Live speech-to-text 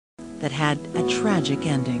that had a tragic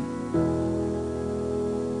ending.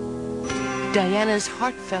 Diana's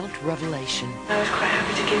heartfelt revelation. I was quite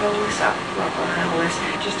happy to give all this up, all this,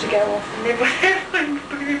 just to go off and live with everyone.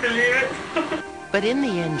 Can you believe it? But in the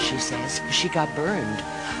end, she says, she got burned.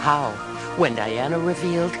 How? When Diana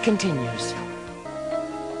Revealed continues.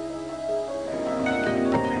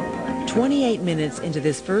 28 minutes into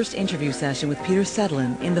this first interview session with Peter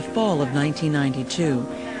Sedlin in the fall of 1992,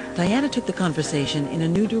 Diana took the conversation in a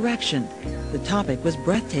new direction. The topic was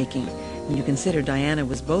breathtaking when you consider Diana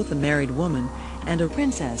was both a married woman and a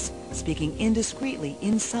princess speaking indiscreetly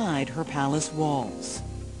inside her palace walls.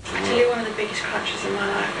 Actually, one of the biggest crunches in my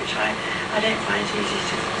life, which I don't find easy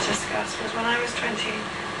to discuss, was when I was 24,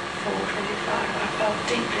 25, I fell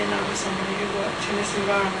deeply in love with somebody who worked in this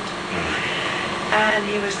environment. And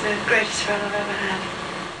he was the greatest friend I've ever had.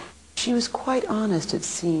 She was quite honest, it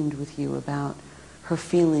seemed, with you about her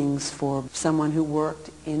feelings for someone who worked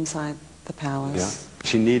inside the palace. Yeah.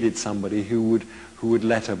 She needed somebody who would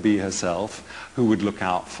let her be herself, who would look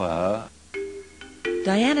out for her.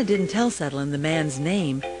 Diana didn't tell Sedlin the man's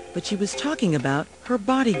name, but she was talking about her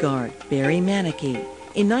bodyguard, Barry Manicky.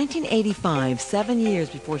 In 1985, 7 years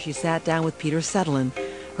before she sat down with Peter Sedlin,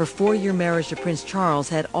 her 4-year marriage to Prince Charles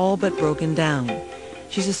had all but broken down.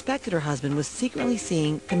 She suspected her husband was secretly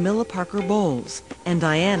seeing Camilla Parker Bowles, and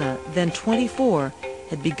Diana, then 24,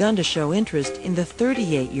 had begun to show interest in the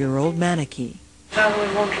 38-year-old Manicky. Father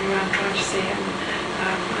was wandering around trying to see him.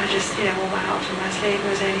 I just, wore my heart on my sleeve and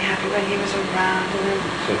was only happy when he was around. And then...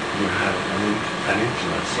 So you had an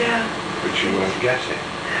intimacy, yeah, which you weren't getting.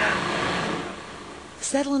 Yeah.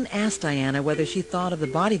 Sedlin asked Diana whether she thought of the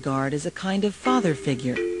bodyguard as a kind of father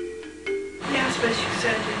figure. Yeah, I suppose you could say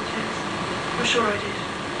I did, yes. I'm sure I did.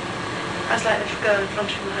 I was like a little girl in front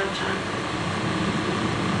of him the whole time.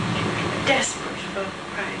 Desperate for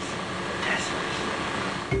praise.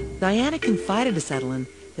 Desperate. Diana confided to Sedlin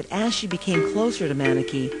that as she became closer to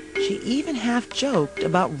Manicky, she even half-joked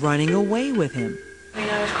about running away with him. I mean,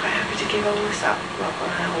 I was quite happy to give all this up. Well,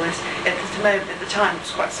 all this. At the moment, at the time, it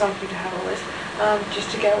was quite something to have all this. Just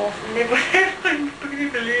to go off and live with everyone. Can you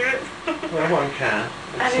believe it? Well, one can.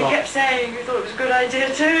 And he kept saying he thought it was a good idea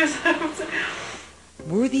too.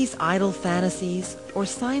 Were these idle fantasies or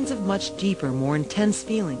signs of much deeper, more intense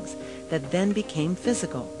feelings that then became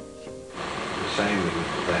physical? You're saying that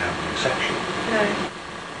they have an exception. No.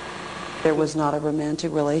 There was not a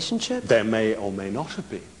romantic relationship? There may or may not have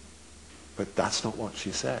been, but that's not what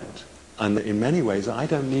she said. And in many ways, I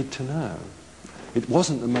don't need to know. It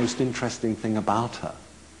wasn't the most interesting thing about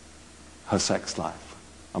her sex life,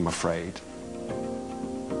 I'm afraid.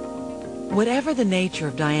 Whatever the nature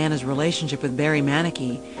of Diana's relationship with Barry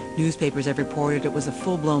Manicky, newspapers have reported it was a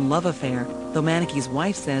full-blown love affair, though Manicky's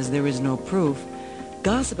wife says there is no proof.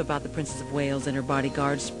 Gossip about the Princess of Wales and her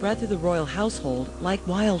bodyguard spread through the royal household like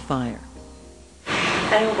wildfire.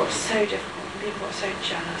 They all got so difficult, and people got so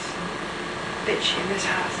jealous and bitchy in this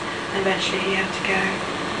house, and eventually he had to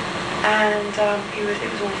go. And it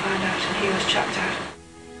was all found out, and he was chucked out.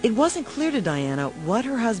 It wasn't clear to Diana what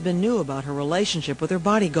her husband knew about her relationship with her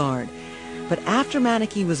bodyguard. But after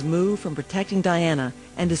Manicky was moved from protecting Diana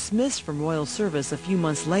and dismissed from royal service a few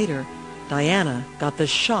months later, Diana got the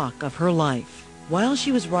shock of her life. While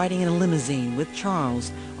she was riding in a limousine with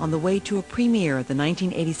Charles on the way to a premiere at the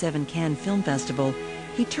 1987 Cannes Film Festival,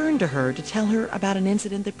 he turned to her to tell her about an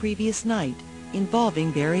incident the previous night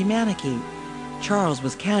involving Barry Manicky. Charles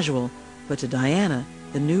was casual, but to Diana,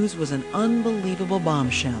 the news was an unbelievable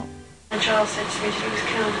bombshell. And Charles said to me that he was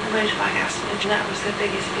killed in a motorbike accident, and that was the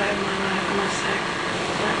biggest blow in my life, I must say.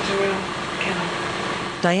 That was a real killer.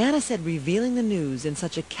 Diana said revealing the news in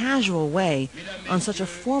such a casual way on such a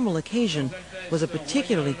formal occasion was a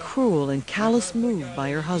particularly cruel and callous move by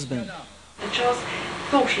her husband. And Charles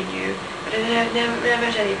thought he knew, but he never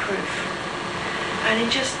had any proof. And he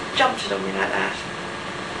just jumped it on me like that.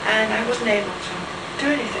 And I wasn't able to do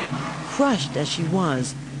anything. Crushed as she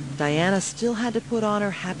was, Diana still had to put on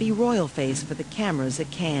her happy royal face for the cameras at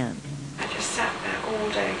Cannes. I just sat there all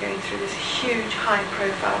day going through this huge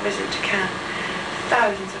high-profile visit to Cannes.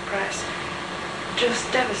 Thousands of press.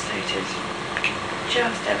 Just devastated.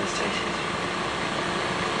 Just devastated.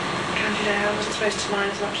 Can't you know, I wasn't supposed to smile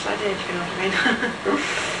as much as I did, if you know what I mean.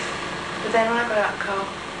 But then when I got out of the car,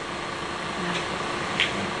 no.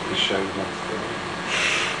 The show was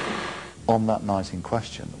On that night in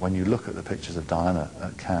question, when you look at the pictures of Diana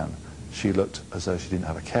at Cannes, she looked as though she didn't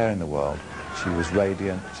have a care in the world. She was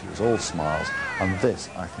radiant, she was all smiles, and this,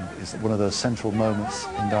 I think, is one of those central moments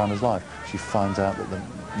in Diana's life. She finds out that the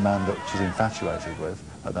man that she's infatuated with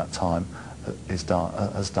at that time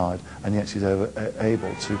has died, and yet she's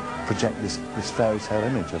able to project this fairy tale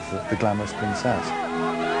image of the glamorous princess.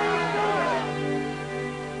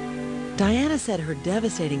 Diana said her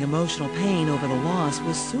devastating emotional pain over the loss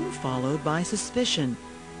was soon followed by suspicion.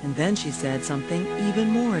 And then she said something even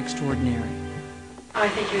more extraordinary. I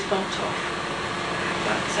think he was bumped off.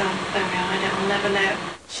 But there we are, I'll never know.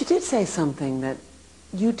 She did say something that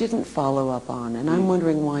you didn't follow up on, and I'm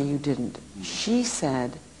wondering why you didn't. She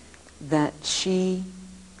said that she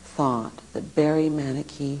thought that Barry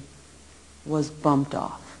Manicky was bumped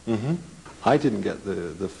off. Mm-hmm. I didn't get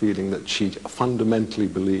the feeling that she fundamentally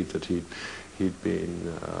believed that he'd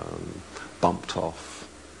been bumped off.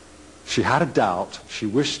 She had a doubt. She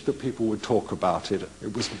wished that people would talk about it.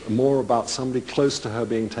 It was more about somebody close to her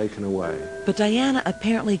being taken away. But Diana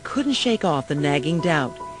apparently couldn't shake off the nagging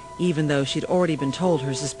doubt, even though she'd already been told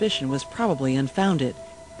her suspicion was probably unfounded.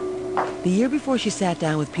 The year before she sat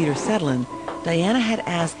down with Peter Sedlin, Diana had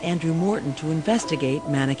asked Andrew Morton to investigate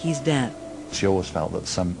Manicky's death. She always felt that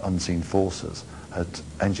some unseen forces had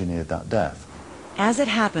engineered that death. As it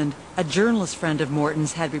happened, a journalist friend of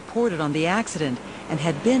Morton's had reported on the accident and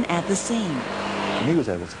had been at the scene. And he was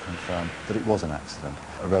able to confirm that it was an accident.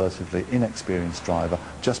 A relatively inexperienced driver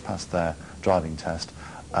just passed their driving test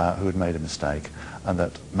who had made a mistake, and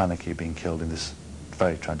that Manicky had been killed in this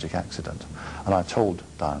very tragic accident. And I told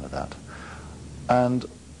Diana that. And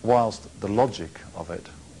whilst the logic of it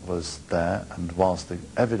was there, and whilst the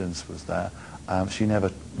evidence was there, she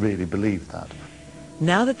never really believed that.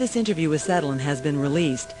 Now that this interview with Sedlin has been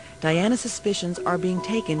released, Diana's suspicions are being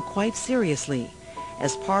taken quite seriously.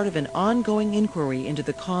 As part of an ongoing inquiry into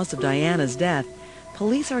the cause of Diana's death,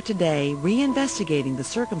 police are today reinvestigating the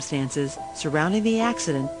circumstances surrounding the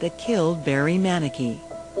accident that killed Barry Manicky.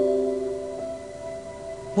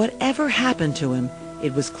 Whatever happened to him,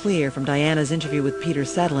 it was clear from Diana's interview with Peter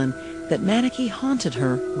Sedlin that Manicky haunted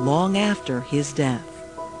her long after his death.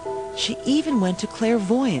 She even went to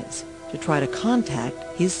clairvoyance to try to contact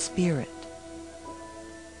his spirit.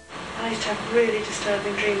 I used to have really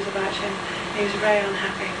disturbing dreams about him. He was very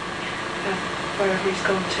unhappy wherever he's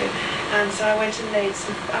gone to. And so I went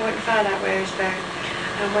and found out where he's buried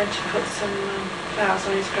and went to put some flowers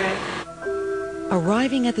on his grave.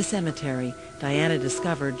 Arriving at the cemetery, Diana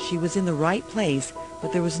discovered she was in the right place,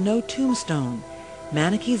 but there was no tombstone.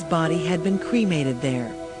 Manicky's body had been cremated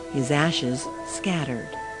there, his ashes scattered.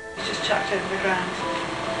 He just chucked over the ground.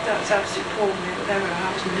 That was absolutely appalling me, but there we are.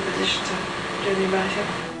 I was in a position to do anything about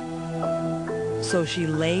it. So she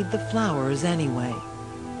laid the flowers anyway.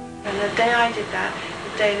 And the day I did that,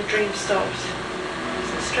 the day the dream stopped.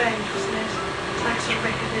 It's strange, wasn't it? It's like sort of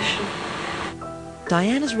recognition.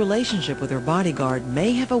 Diana's relationship with her bodyguard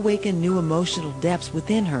may have awakened new emotional depths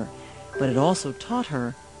within her, but it also taught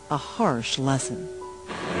her a harsh lesson.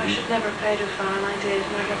 I should never have paid her fine, I did,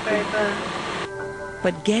 and I got very burned.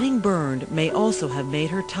 But getting burned may also have made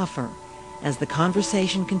her tougher. As the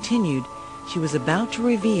conversation continued, she was about to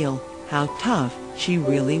reveal how tough she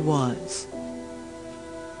really was.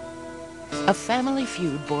 A family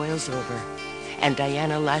feud boils over, and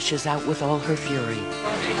Diana lashes out with all her fury. I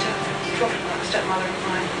wanted to drop that stepmother of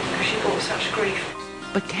mine because she brought such grief.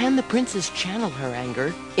 But can the princess channel her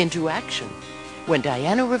anger into action? When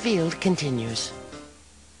Diana Revealed continues.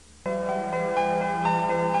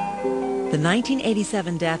 The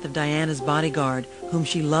 1987 death of Diana's bodyguard, whom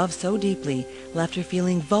she loved so deeply, left her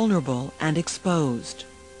feeling vulnerable and exposed.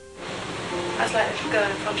 I was like a little girl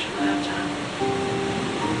in front of her time.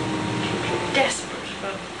 Desperate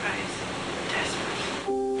for praise.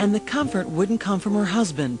 Desperate. And the comfort wouldn't come from her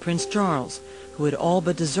husband, Prince Charles, who had all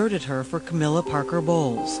but deserted her for Camilla Parker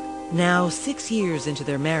Bowles. Now, 6 years into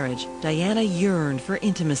their marriage, Diana yearned for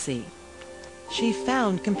intimacy. She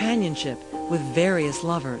found companionship with various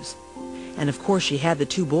lovers. And of course she had the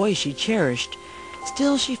 2 boys she cherished.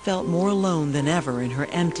 Still, she felt more alone than ever in her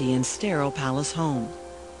empty and sterile palace home.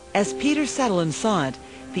 As Peter Sedlin saw it,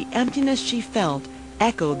 the emptiness she felt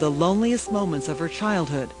echoed the loneliest moments of her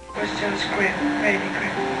childhood. It was grim, really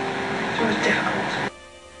grim. It was difficult.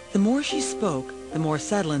 The more she spoke, the more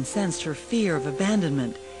Sedlin sensed her fear of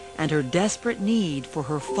abandonment and her desperate need for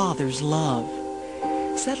her father's love.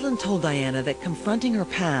 Sedlin told Diana that confronting her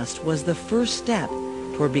past was the first step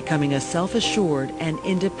toward becoming a self-assured and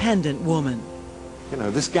independent woman. You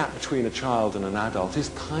know, this gap between a child and an adult is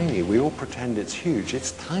tiny. We all pretend it's huge.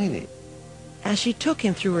 It's tiny. As she took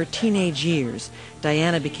him through her teenage years,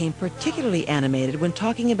 Diana became particularly animated when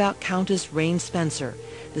talking about Countess Rain Spencer,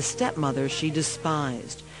 the stepmother she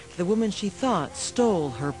despised, the woman she thought stole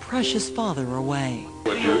her precious father away.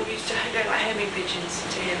 We all used to go like homing pigeons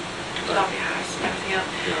to him, love your house and everything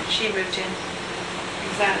else. She moved in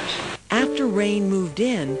that. After Rain moved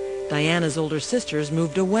in, Diana's older sisters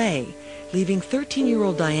moved away, leaving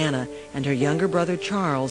 13-year-old Diana and her younger brother Charles